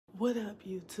What up,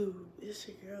 YouTube? It's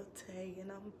your girl Tay,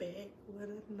 and I'm back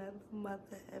with another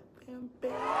mother effing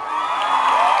bang.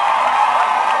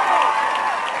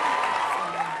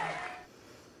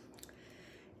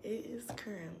 It is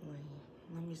currently,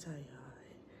 let me tell y'all,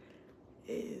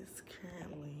 it is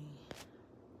currently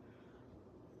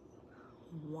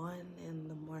 1 in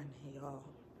the morning, y'all,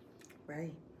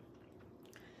 right?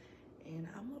 And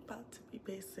I'm about to be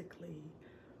basically,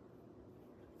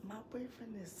 my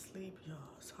boyfriend is asleep, y'all,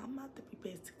 so I'm about to be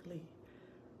basically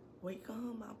waking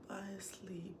him up out his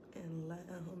sleep and letting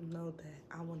him know that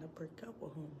I want to break up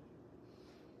with him.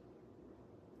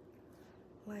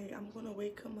 Like, I'm gonna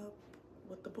wake him up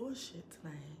with the bullshit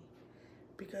tonight,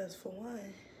 because for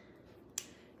one,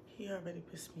 he already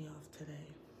pissed me off today.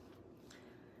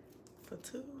 For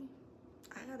two,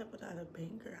 I gotta put out a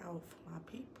banger out for my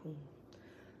people.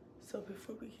 So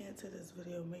before we get into this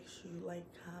video, make sure you like,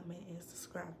 comment, and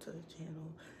subscribe to the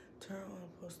channel. Turn on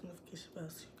post notification bell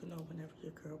so you can know whenever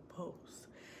your girl posts.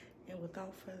 And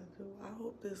without further ado, I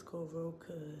hope this goes real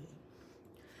good,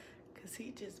 cause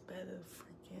he just better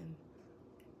freaking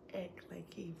act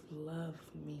like he love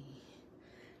me.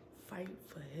 Fight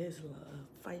for his love.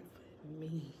 Fight for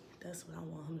me. That's what I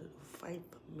want him to do. Fight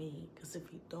for me. Cause if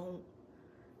he don't,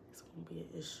 it's gonna be an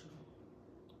issue.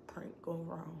 Prank go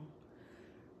wrong.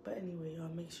 But anyway, y'all,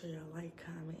 make sure y'all like,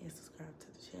 comment, and subscribe to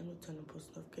the channel. Turn on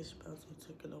post notification bell so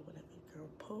you can know whenever your girl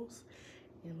posts.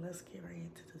 And let's get right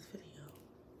into this video.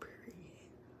 Period.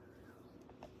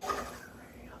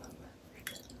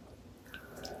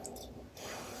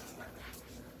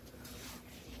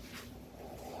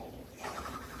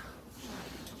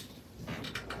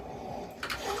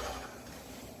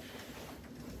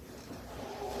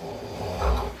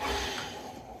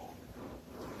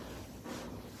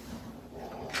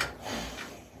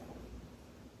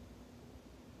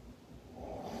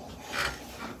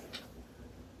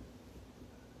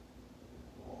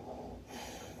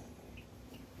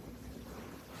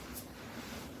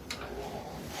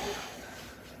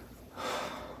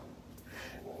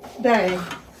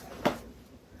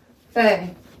 Babe,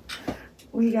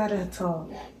 we gotta talk.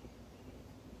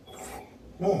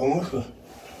 No, I'm listening.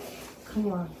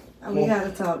 Come on. We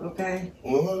gotta talk, okay?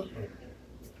 I'm listening.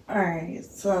 Alright,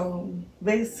 so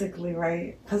basically,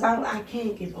 right? Because I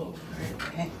can't get over it,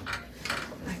 okay?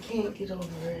 I can't get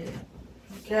over it,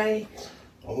 okay?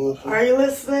 I'm listening. Are you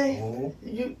listening? Mm-hmm.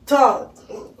 You talk.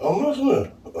 I'm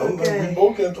listening. Okay. We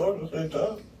both can't talk at the same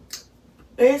time.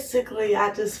 Basically,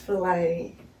 I just feel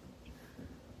like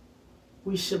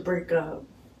we should break up.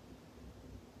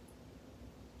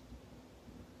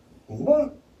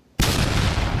 What?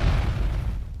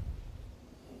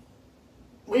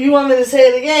 Well, you want me to say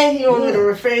it again? You want me to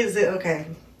rephrase it? Okay.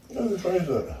 Let me rephrase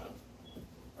that.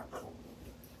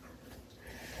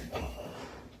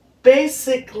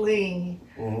 Basically,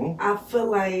 Mm-hmm. I feel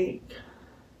like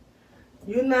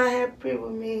you're not happy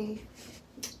with me.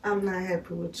 I'm not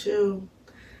happy with you.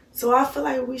 So I feel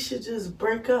like we should just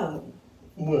break up.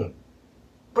 When?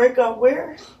 Break up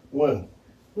where? When?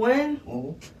 When?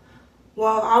 Mm-hmm.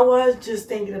 Well, I was just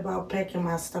thinking about packing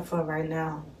my stuff up right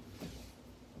now.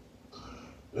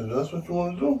 If that's what you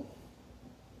want to do.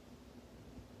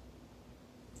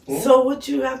 Mm-hmm. So what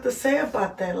you have to say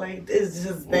about that? Like, it's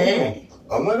just bad?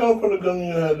 Mm-hmm. I'm not going to put a gun in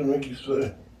your head to make you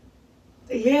stay.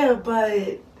 Yeah,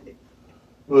 but...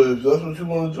 But if that's what you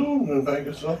want to do, then pack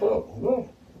your stuff up. Go.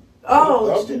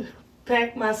 Oh,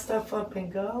 pack my stuff up and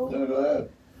go? Yeah, go ahead.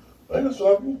 I ain't gonna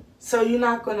stop you. So you're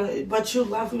not gonna, but you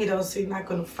love me though, so you're not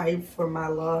gonna fight for my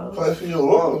love? Fight for your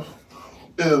love.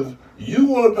 If you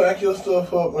want to pack your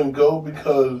stuff up and go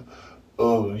because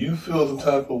you feel some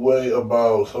type of way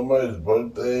about somebody's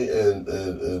birthday, and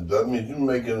that means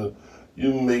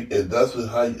that's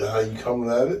how you coming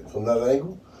at it from that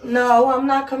angle? No, I'm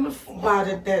not coming about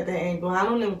it that angle. I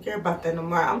don't even care about that no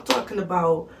more. I'm talking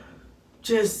about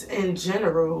just in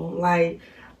general. Like,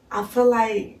 I feel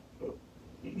like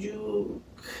you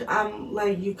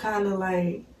kind of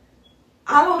like,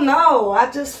 I don't know.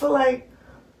 I just feel like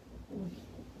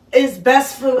it's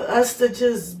best for us to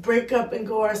just break up and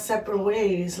go our separate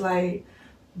ways. Like,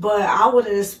 but I would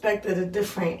have expected a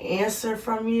different answer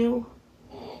from you.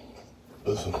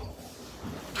 Listen,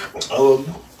 I love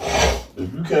you.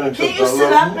 If you can't accept Can you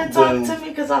sit up and talk to me?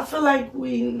 Because I feel like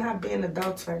we not being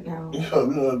adults right now. Yeah,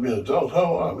 we're not being adults.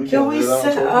 How? Can we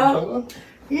sit up?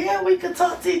 Yeah, we could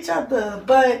talk to each other,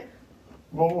 but...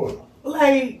 But what?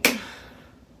 Like...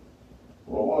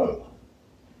 Well, what?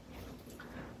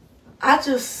 I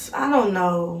don't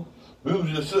know. We was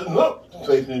just sitting up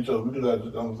facing each other. We could have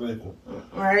this conversation.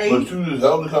 Right. But you just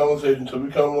held the conversation until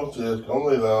we come upstairs, come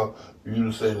lay down, for you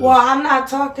to say this. Well, I'm not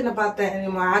talking about that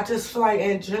anymore. I just feel like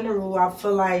in general, I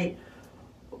feel like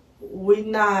we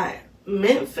not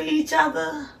meant for each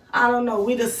other. I don't know.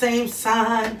 We the same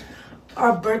sign.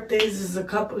 Our birthdays is a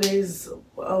couple days,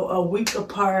 a week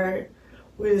apart.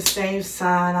 We're the same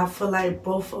sign. I feel like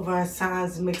both of our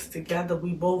signs mixed together.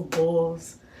 We both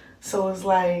bulls. So it's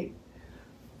like,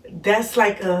 that's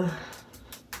like a,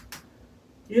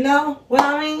 you know what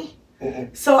I mean?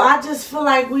 Mm-mm. So I just feel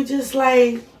like we just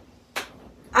like,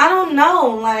 I don't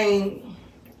know, like,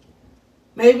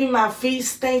 maybe my feet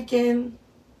stinking.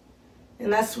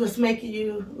 And that's what's making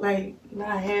you, like,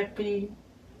 not happy.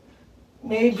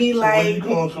 Maybe, So like,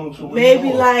 what maybe,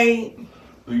 you like...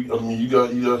 I mean, you got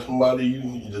somebody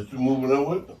that you moving in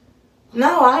with?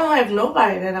 No, I don't have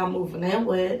nobody that I'm moving in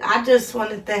with. I just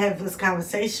wanted to have this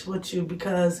conversation with you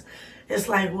because it's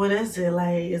like, what is it?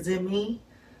 Like, is it me?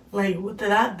 Like, what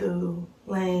did I do?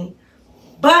 Like,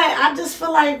 but I just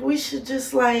feel like we should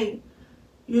just, like,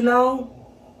 you know,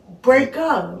 break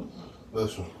up.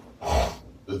 Listen,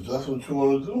 if that's what you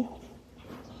want to do,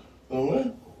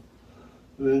 alright,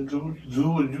 then do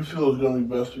what you feel is going to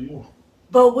be best for you.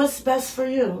 But what's best for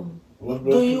you? What's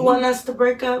best Do for you want us to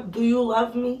break up? Do you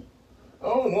love me?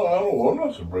 Oh, no, I don't want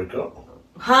us to break up.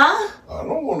 Huh? I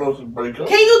don't want us to break up.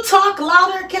 Can you talk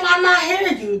louder? Can I not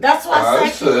hear you? That's why I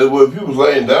said, well, if you was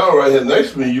laying down right here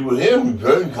next to me, you would hear me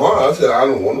very clear. I said, I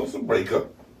don't want us to break up.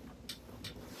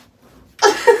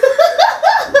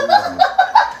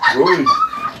 Really?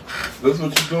 That's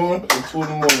what you're doing? It's 2 in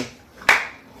the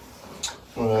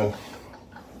morning.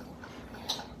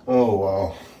 Oh,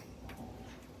 wow.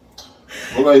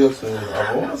 Well, like I said,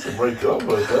 I don't want us to break up,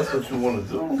 but if that's what you want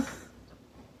to do,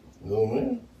 you know what I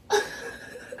mean?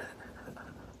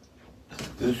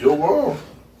 It's your world.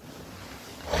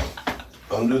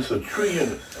 I'm just a tree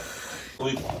in it.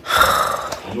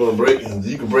 You want to break?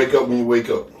 You can break up when you wake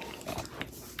up.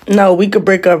 No, we could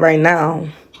break up right now.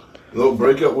 No,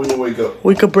 break up when you wake up.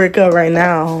 We could break up right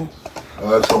now.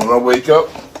 All right, so when I wake up,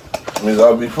 it means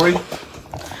I'll be free.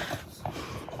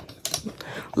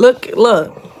 Look.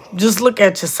 Just look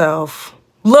at yourself.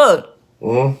 Look.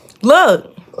 Mm-hmm.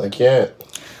 Look. I can't.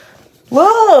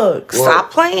 Look.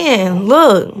 Stop playing.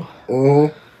 Look.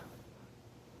 Mm-hmm.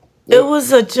 It was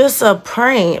just a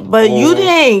prank, but you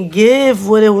didn't give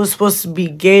what it was supposed to be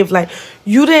gave. Like,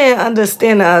 you didn't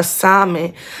understand the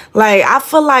assignment. Like, I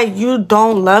feel like you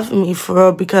don't love me for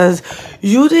real because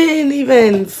you didn't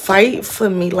even fight for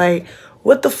me. Like,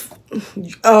 what the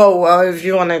oh, well, if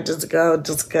you want to just go,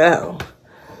 just go.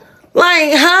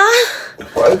 Like, huh?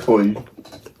 Fight for you.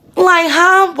 Like,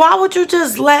 huh? Why would you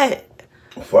just let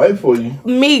fight for you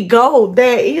me go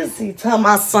that easy? Tell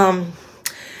my son.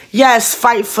 Yes,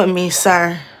 fight for me,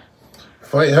 sir.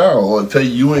 Fight how? Or tell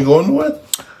you ain't going nowhere?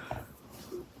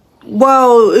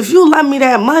 Well, if you love me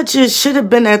that much, it should have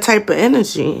been that type of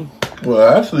energy.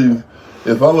 Well, actually,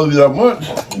 if I love you that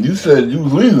much, you said you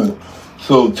was leaving.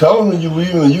 So telling me you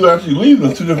leaving and you actually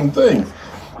leaving is 2 different things.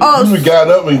 If you got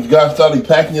up and got started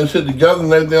packing your shit together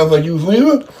and everything else like you was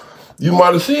leaving, you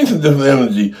might have seen some different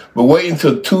energy. But waiting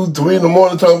until 2, 3 in the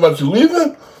morning talking about you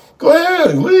leaving, go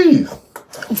ahead, leave.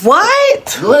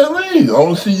 What? Go ahead, leave. I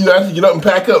want to see you actually get up and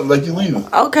pack up like you're leaving.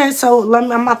 Okay, so I'm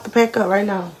about to pack up right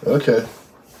now. Okay.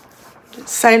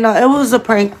 Say no. It was a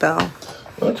prank, though.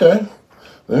 Okay.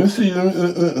 Let me see.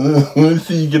 Let me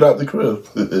see you get out the crib.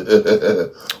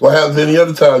 What happens any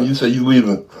other time you say you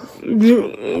leaving?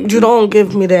 You don't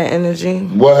give me that energy.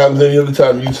 What happens any other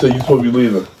time you say you supposed to be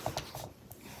leaving?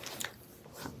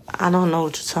 I don't know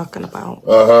what you're talking about.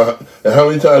 And how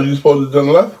many times you supposed to have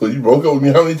done left? Because you broke up with me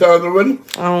how many times already?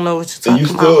 I don't know what you're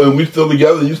talking about. And we still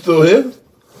together and you still here?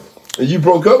 And you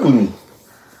broke up with me.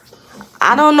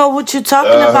 I don't know what you're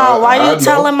talking about. Why are you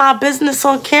telling my business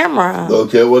on camera?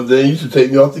 Okay, well then you should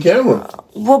take me off the camera.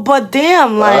 Well, but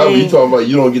damn, like... you talking about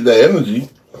you don't get that energy.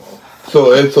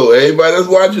 So everybody that's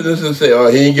watching this and say, oh,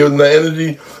 he ain't giving that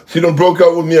energy. She done broke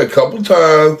up with me a couple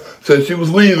times, said she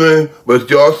was leaving, but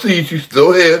y'all see she's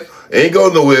still here, ain't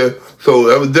going nowhere. So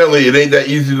evidently it ain't that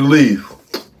easy to leave,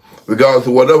 regardless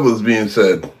of whatever is being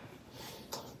said.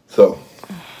 So,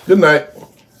 good night.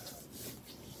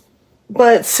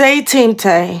 But say Team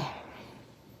Tay.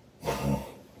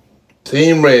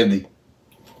 Team Randy.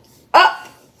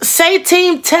 Say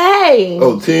Team Tay.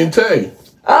 Oh, Team Tay.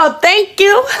 Oh, thank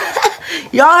you.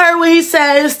 Y'all heard what he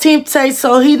said. It's Team Tay,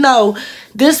 so he know.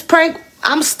 This prank,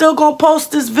 I'm still going to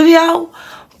post this video.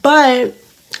 But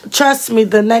trust me,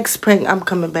 the next prank, I'm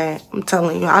coming back. I'm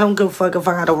telling you. I don't give a fuck if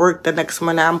I got to work the next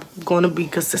morning. I'm going to be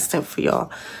consistent for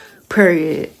y'all.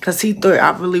 period. Because he thought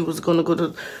I really was going to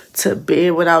go to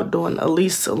bed without doing at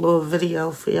least a little video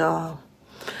for y'all.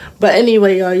 But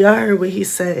anyway, y'all heard what he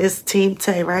said. It's Team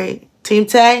Tay, right? Team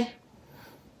Tay?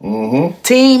 Mm-hmm.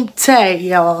 Team Tay,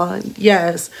 y'all.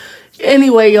 Yes.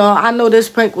 Anyway, y'all, I know this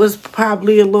prank was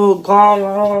probably a little gone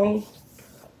wrong,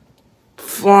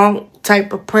 flunk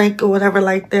type of prank or whatever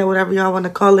like that, whatever y'all want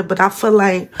to call it. But I feel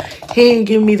like he didn't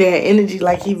give me that energy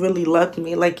like he really loved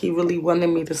me, like he really wanted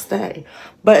me to stay.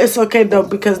 But it's okay, though,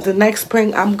 because the next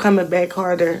prank, I'm coming back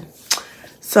harder.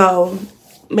 So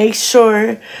make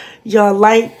sure y'all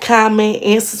like, comment,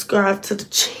 and subscribe to the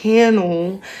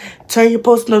channel. Turn your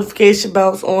post notification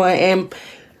bells on and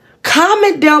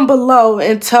comment down below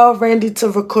and tell Randy to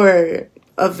record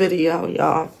a video,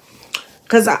 y'all.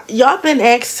 Because y'all been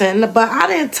asking, but I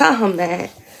didn't tell him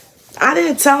that. I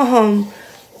didn't tell him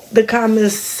the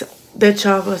comments that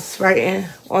y'all was writing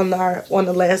on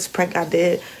the last prank I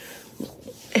did.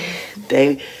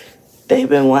 They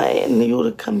been wanting you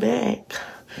to come back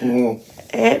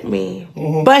at me.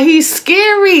 But he's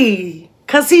scary.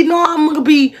 Because he know I'm going to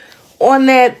be on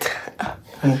that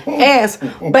ass.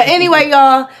 But anyway,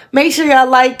 y'all, make sure y'all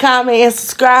like, comment, and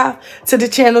subscribe to the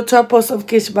channel. Turn post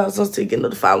notification bells on so you get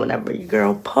notified whenever your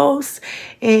girl posts.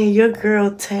 And your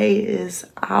girl Tay is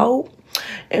out.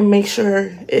 And make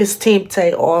sure it's Team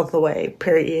Tay all the way,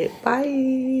 period. Bye.